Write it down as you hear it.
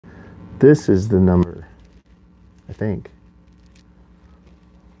This is the number, I think.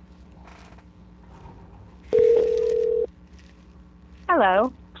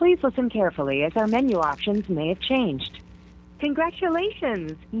 Hello. Please listen carefully as our menu options may have changed.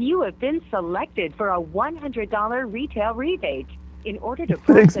 Congratulations! You have been selected for a $100 retail rebate. In order to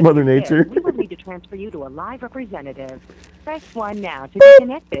Thanks, process Mother your gift, Nature. we will need to transfer you to a live representative. Press 1 now to be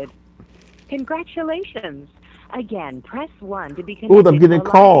connected. Congratulations! Again, press 1 to be connected I'm getting to a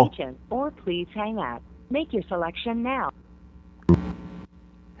a call. live agent, or please hang up. Make your selection now.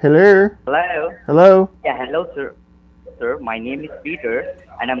 Hello? Hello. Hello? Yeah, hello, sir. Sir, my name is Peter,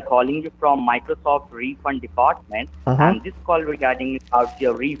 and I'm calling you from Microsoft Refund Department. And this call regarding about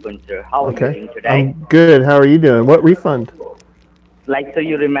your refund, sir. How are you doing today? I'm good. How are you doing? What refund? Like, so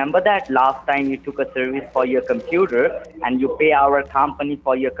you remember that last time you took a service for your computer, and you pay our company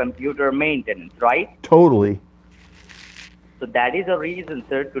for your computer maintenance, right? Totally. So that is the reason,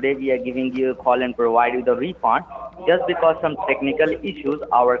 sir. Today we are giving you a call and provide you the refund. Just because some technical issues,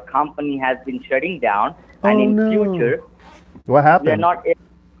 our company has been shutting down, and in future, what happened? we are not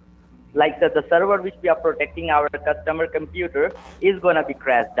like the server which we are protecting our customer computer is gonna be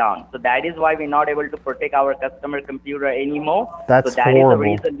crashed down. So that is why we're not able to protect our customer computer anymore. That's so that horrible.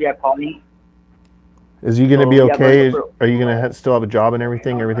 is the reason we are calling. Is you gonna be okay? Are you gonna still have a job and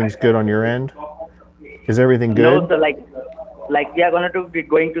everything? Everything's good on your end? Is everything good? No, so like we are gonna be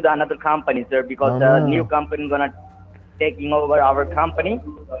going to the another company, sir, because the new company gonna taking over our company.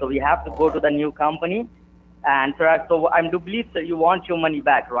 So we have to go to the new company. And sir, so I'm to believe that you want your money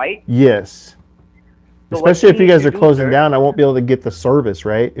back, right? Yes. So especially if you guys are closing down, I won't be able to get the service,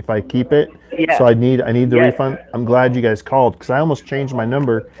 right? If I keep it. Yeah. So I need the refund. I'm glad you guys called because I almost changed my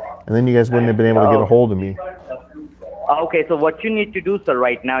number and then you guys wouldn't have been able to get a hold of me. Okay, so what you need to do, sir,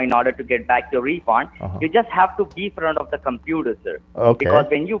 right now in order to get back your refund, you just have to be in front of the computer, sir. Okay. Because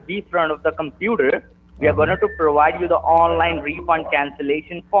when you be in front of the computer, we are going to provide you the online refund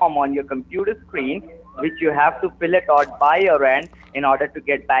cancellation form on your computer screen, which you have to fill it out by your end in order to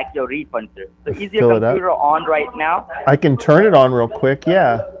get back your refund, sir. So is your computer on right now? I can turn it on real quick,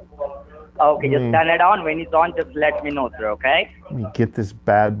 yeah. Okay, just turn it on. When it's on, just let me know, sir, okay? Let me get this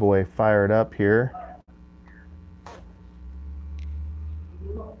bad boy fired up here.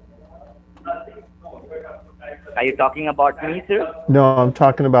 Are you talking about me, sir? No, I'm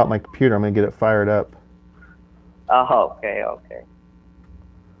talking about my computer. I'm going to get it fired up. Oh, okay, okay.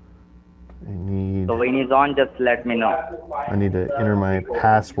 So when it's on, just let me know. I need to enter my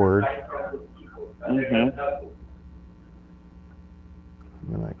password. And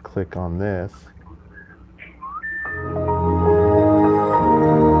then I click on this.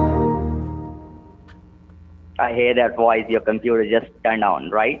 I hear that voice. Your computer just turned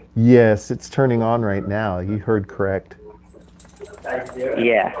on, right? Yes, it's turning on right now. You heard correct.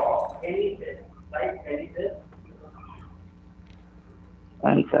 Yeah.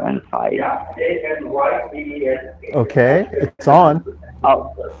 175. Okay, it's on.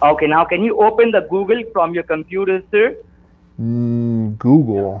 Oh, okay. Now, can you open the Google from your computer, sir?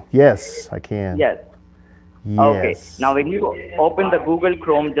 Google. Yes, I can. Yes. Yes. Okay. Now, when you open the Google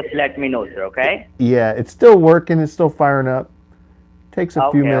Chrome, just let me know, sir. Okay? Yeah, it's still working. It's still firing up. Takes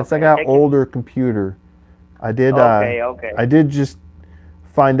a few minutes. I got an older computer. I did. I did just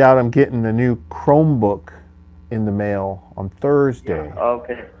find out I'm getting a new Chromebook in the mail on Thursday.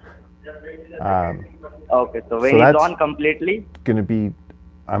 Okay. Okay. So when it's on completely, gonna be.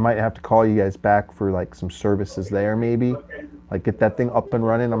 I might have to call you guys back for like some services there, maybe, like get that thing up and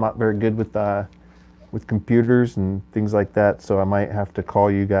running. I'm not very good with computers and things like that, so I might have to call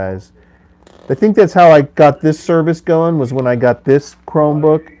you guys. I think that's how I got this service going, was when I got this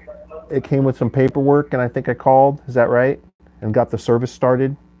Chromebook. It came with some paperwork, and I think I called. Is that right? And got the service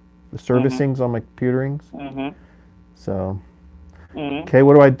started, the servicings on my computerings. So, okay,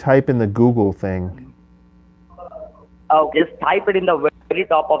 what do I type in the Google thing? Oh, just type it in the very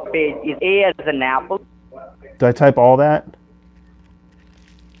top of page. Is A as an apple? Do I type all that?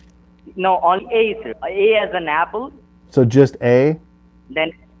 No, only A, sir. A as an apple. So just A?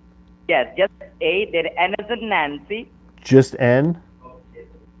 Then, yes, just A. Then N as in Nancy. Just N?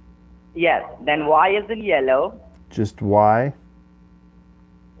 Yes. Then Y as in yellow. Just Y?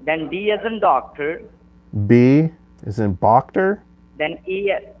 Then D as in doctor. B as in Boctor? Then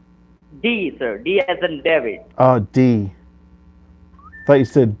D, sir. D as in David. Oh, D. I thought you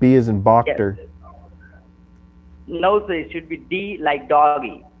said B as in Boctor. Yes. No, sir. It should be D like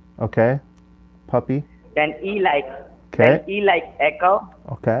doggy. Okay. Puppy. Then E like. Then E like echo.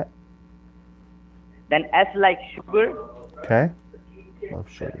 Okay. Then S like sugar. Okay. Love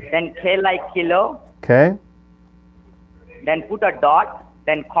sugar. Then K like kilo. Okay. Then put a dot.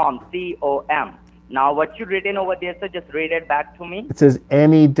 then com, C-O-M. Now, what you written over there, sir, just read it back to me. It says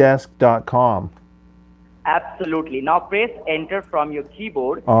anydesk.com. Absolutely. Now, press enter from your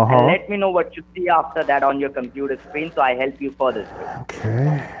keyboard Uh-huh. and let me know what you see after that on your computer screen so I help you further, sir.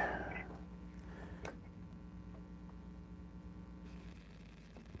 Okay.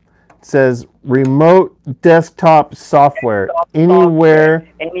 It says remote desktop software, anywhere,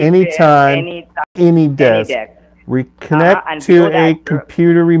 anytime, any desk. Reconnect and to below a that,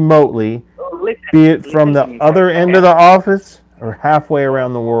 computer remotely, Listen, be it from the listen to me, other sir. end of the office or halfway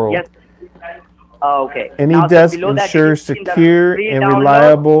around the world. Yes. Okay. Anydesk below that, ensures did you see the secure free and download?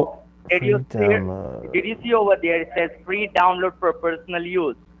 reliable. Did you Free see? download. Did you see over there? It says free download for personal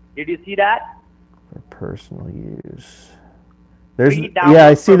use. Did you see that? For personal use. There's, Free download yeah,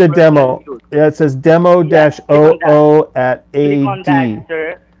 I see for the personal demo. use. Yeah, it says demo-00 at Click on that, AD.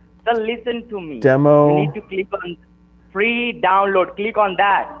 sir. So listen to me. Demo. You need to click on free download. Click on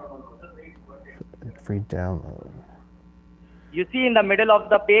that. Free download. You see in the middle of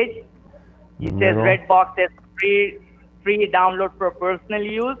the page, it says Middle. red box says free download for personal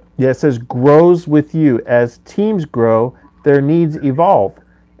use. Yeah, it says grows with you. As teams grow, their needs evolve,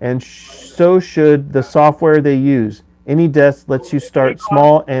 and so should the software they use. Anydesk lets you start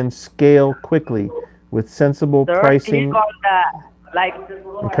small and scale quickly with sensible Sir, pricing. click on that. Like,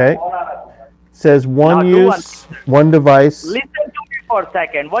 Okay. Says one Now do use, one device. listen to me for a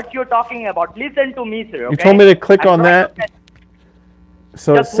second. What you're talking about? Listen to me, sir. Okay? You told me to click I'm on trying that. to-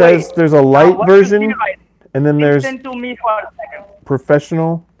 So it Just says wait. there's a Now, light what you see version, right- and then there's Listen to me for a second.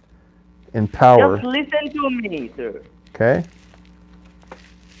 professional and power. Just listen to me, sir. Okay.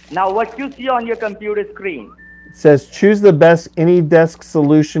 Now, what you see on your computer screen? It says choose the best Anydesk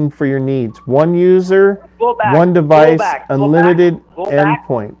solution for your needs. One user, Go back. one device, Go back. unlimited Go back.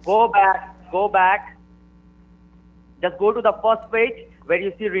 endpoints. Go back. Go back. Just go to the first page where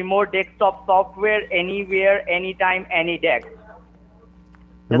you see remote desktop software, anywhere, anytime, any desk.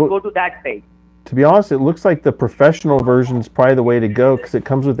 Just go to that page. To be honest, it looks like the professional version is probably the way to go because it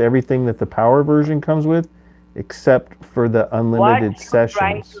comes with everything that the power version comes with, except for the unlimited What you trying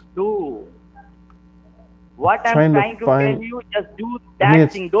sessions. to do? What I'm Trying to trying to find- tell you, just do I mean, that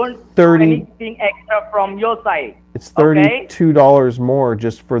it's thing. Don't 30 do anything extra from your side. It's Okay? $32 more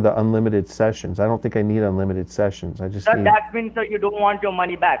just for the unlimited sessions. I don't think I need unlimited sessions. I just So need. that means that you don't want your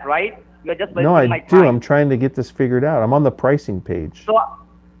money back, right? You're just wasting No, I my do. time. I'm trying to get this figured out. I'm on the pricing page. So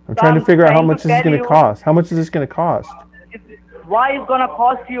I'm trying to figure out how trying much to this is tell going to you- cost. How much is this going to cost? why is gonna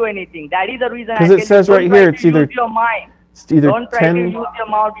cost you anything? That is the reason. 'Cause I it tell you, says don't right try here, to it's either- use your mind. It's either Don't try to 10. use your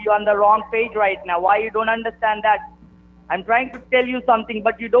mouth. You're on the wrong page right now. Why you don't understand that? I'm trying to tell you something,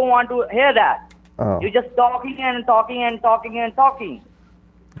 but you don't want to hear that. Oh, You're just talking and talking and talking and talking.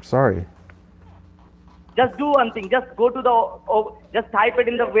 I'm sorry. Just do one thing. Just go to the, just type it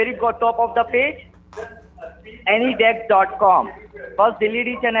in the very top of the page, anydesk.com. First delete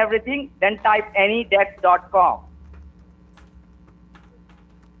each and everything, then type anydesk.com.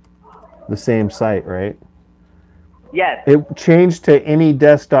 The same site, right? Yes. It changed to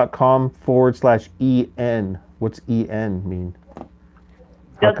anydesk.com/EN. What's EN mean? How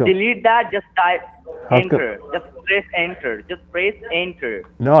Just come- delete that. Just type How enter. Just press enter. Just press enter.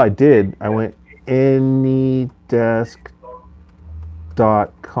 No, I did. I went anydesk.com.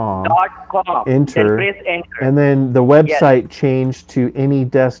 .com. Enter. Then press enter. And then the website changed to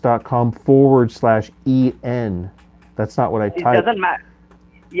anydesk.com/EN. That's not what I It typed. doesn't matter.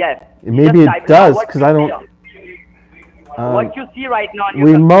 Yes. Maybe Just it type does, what 'cause you I don't- see on- what you see right now on your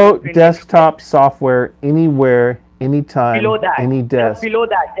Remote computer screen. desktop software anywhere, anytime, Below that. any Just desk. below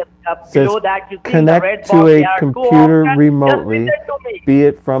that. Just Says below that. You see the connect red to box. a There are two computer options. remotely, Just listen to me. be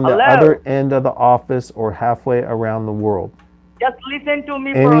it from the Hello? other end of the office or halfway around the world. Just listen to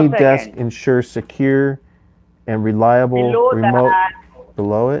me for a Anydesk second. ensures secure and reliable Below remote. that.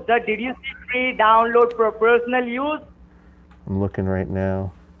 Below it? Sir, did you see free download for personal use? I'm looking right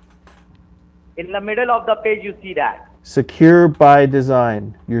now. In the middle of the page, you see that. Secure by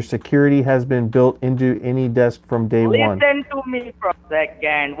design. Your security has been built into Anydesk from day one. Listen to me for a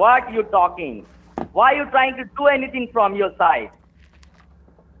second. What you talking? Why you trying to do anything from your side?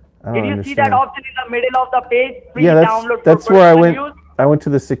 I don't Did you see that understand. option in the middle of the page? Free Yeah, download that's for where I personal went. use? I went to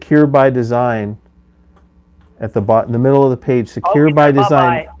the secure by design at the bottom, in the middle of the page. Secure Okay, by bye-bye.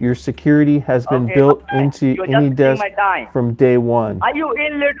 design. Your security has been Okay, built bye-bye. into You're just wasting Anydesk my time. from day one. Are you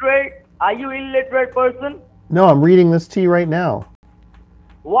illiterate? Are you illiterate person? No, I'm reading this to you right now.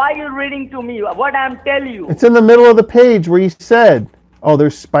 Why are you reading to me? What I'm telling you? It's in the middle of the page where you said, "Oh,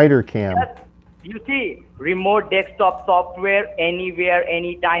 there's Spider Cam." Yes, you see, remote desktop software, anywhere,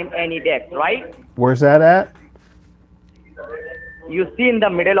 anytime, any desk, right? Where's that at? You see in the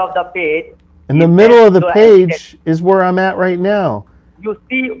middle of the page. In the middle of the page is where I'm at right now. You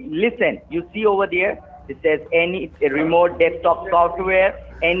see, listen, you see over there, it says any remote desktop software,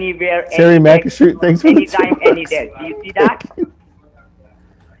 anywhere, Terry McAshoot, thanks for anytime, the any day. Do you see that?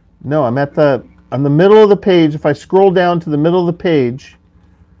 No, I'm at on the middle of the page. If I scroll down to the middle of the page,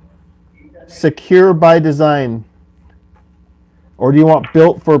 secure by design. Or do you want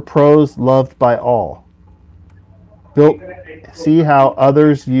built for pros, loved by all? Built, see how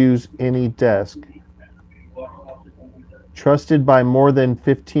others use Anydesk. Trusted by more than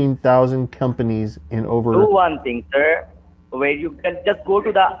 15,000 companies in over... Do one thing, sir, where you can just go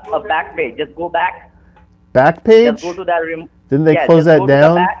to the back page. Just go back. Back page? Just go to that. Didn't they close that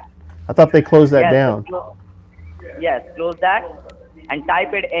down? I thought they closed that down. Yes, close that and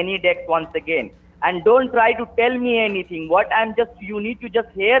type it Anydesk once again. And don't try to tell me anything. You need to just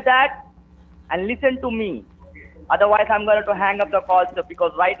hear that and listen to me. Otherwise, I'm going to hang up the call, sir,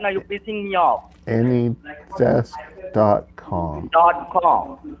 because right now you're pissing me off. Anydesk.com.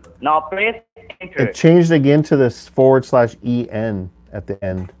 Now press enter. It changed again to this /en at the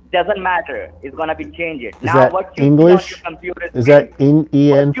end. Doesn't matter. It's going to be changed. Is now, that what you English? See on your computer Is that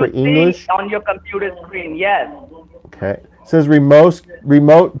en for English? On your computer screen, yes. Okay. It says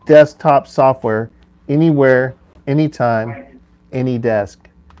remote desktop software, anywhere, anytime, any desk.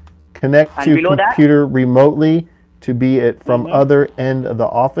 Connect to computer remotely to be it from other end of the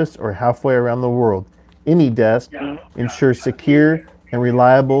office or halfway around the world. Anydesk ensures secure and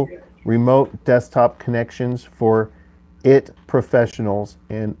reliable remote desktop connections for IT professionals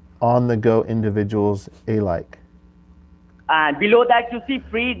and on-the-go individuals alike. And below that, you see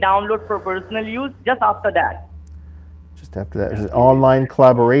free download for personal use. Just after that. Just after that, is it online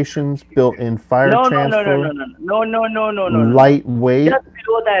collaborations, built-in file transfer? No. Lightweight. Just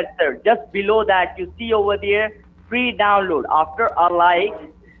below that, sir. Just below that, you see over there, free download. After a like,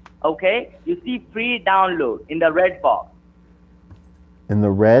 okay, you see free download in the red box. In the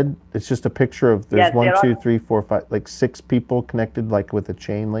red, it's just a picture of there's 1, 2, 3, 4, 5, like 6 people connected, like with a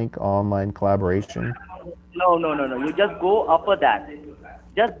chain link, online collaboration. No. You just go upper that.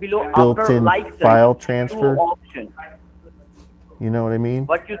 Just below built-in file transfer. Option. You know what I mean?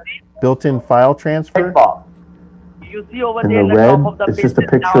 What you see? Built-in file transfer. You see over there in the red, top of the page. it's just a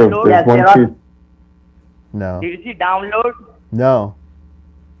picture of there's 1, 2. No. Did you see download? No.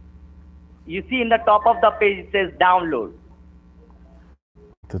 You see in the top of the page it says download.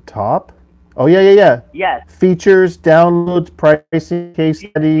 The top? Oh yeah. Yes. Features, downloads, pricing, case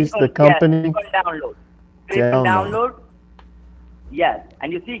studies, the company. Yes, download. Download. Yes.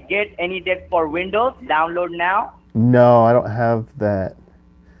 And you see get Anydesk for Windows. Download now. No, I don't have that.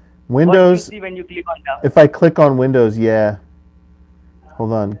 Windows. What do you see when you click on that? If I click on Windows, yeah.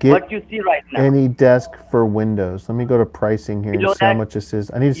 Hold on. Get what you see right now? Anydesk for Windows. Let me go to pricing here and see how much this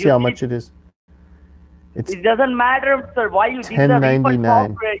is. I need to see how much it is. It doesn't matter, sir. Why you did the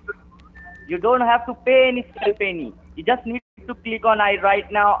 $10.99. You don't have to pay any penny. You just need to click on I right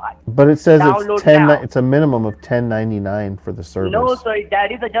now. But it says it's it's a minimum of $10.99 for the service. No, sir.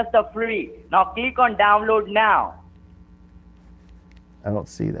 That is just a free. Now click on download now. I don't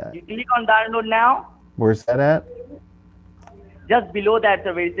see that. You click on download now. Where's that at? Just below that,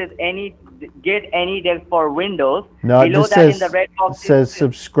 sir, where it says get Anydesk for Windows. No, below it just that says, in the red box, it says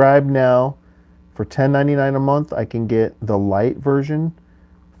subscribe now. For $10.99 a month, I can get the light version.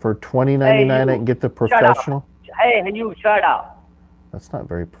 For $20.99, I can get the professional. Hey, you shut up. That's not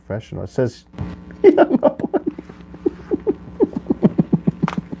very professional. It says,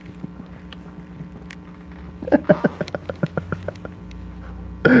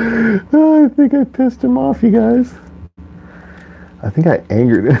 Oh, I think I pissed him off, you guys. I think I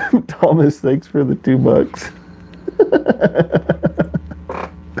angered him. Thomas, thanks for the $2.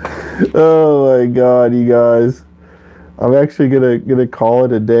 Oh my God, you guys! I'm actually gonna call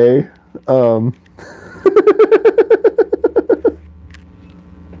it a day.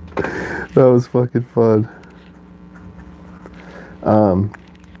 That was fucking fun.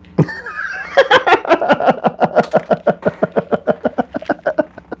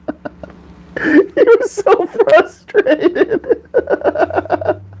 He was so frustrated.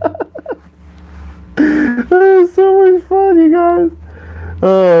 That was so much fun, you guys.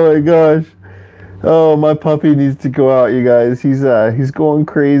 Oh my gosh. Oh, my puppy needs to go out, you guys. He's going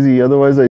crazy. Otherwise,